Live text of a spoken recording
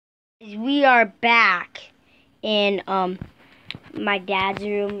We are back in my dad's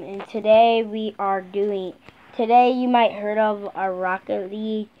room, and today you might heard of a Rocket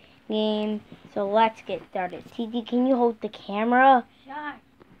League game. So let's get started. TT, can you hold the camera? Sure.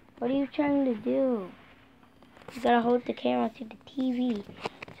 What are you trying to do? You gotta hold the camera to the TV.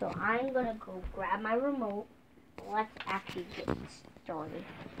 So I'm gonna go grab my remote. Let's actually get started.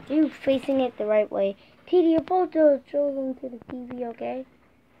 You facing it the right way. TT, you're supposed to show them to the TV, okay?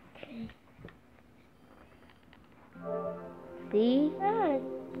 See? Yeah,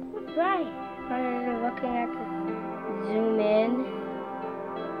 right. I'm looking at the zoom in.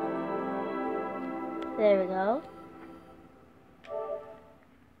 There we go.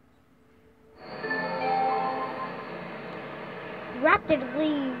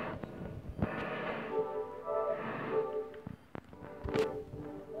 Rapidly.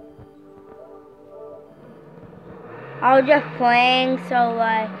 I was just playing, so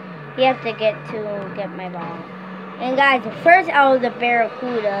you have to get my ball. And guys, at first I was the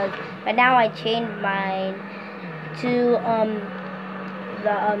Barracudas, but now I changed mine to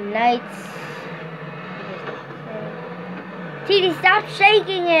the Knights. TT, stop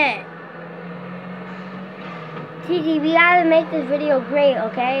shaking it! TT, we gotta make this video great,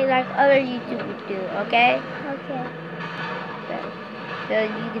 okay? Like other YouTubers do, okay? Okay. So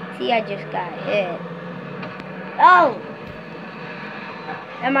you can see I just got hit. Oh!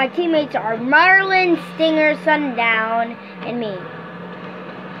 And my teammates are Marlin, Stinger, Sundown, and me.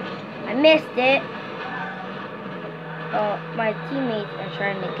 I missed it. Oh, my teammates are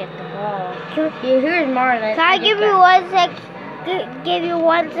trying to get the ball. Here's Marlin. Can I give you 1 sec? Give you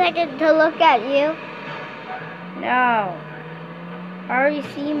 1 second to look at you? No. I already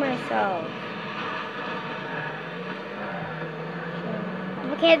see myself.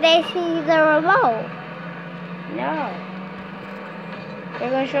 Can they see the remote? No. They're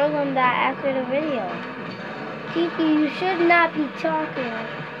going to show them that after the video. Kiki, you should not be talking.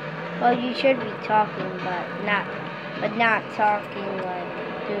 Well, you should be talking, but not talking,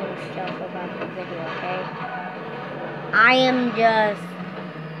 like, doing stuff about the video, okay? I am just...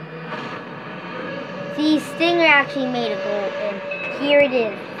 See, Stinger actually made a goal, and here it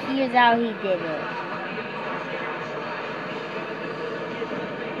is. Here's how he did it.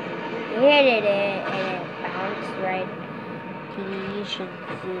 He hit it, and it bounced right. You should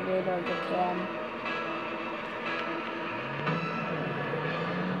zoom in on the cam.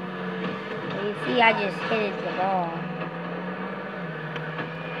 You see, I just hit the ball.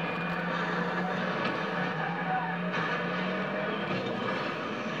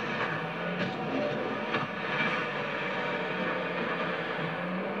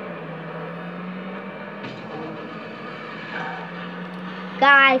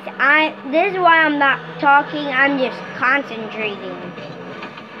 Guys, this is why I'm not talking, I'm just concentrating.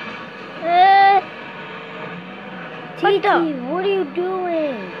 TT, what are you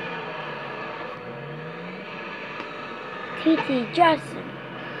doing? TT, just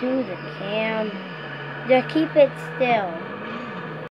do the cam. Just keep it still.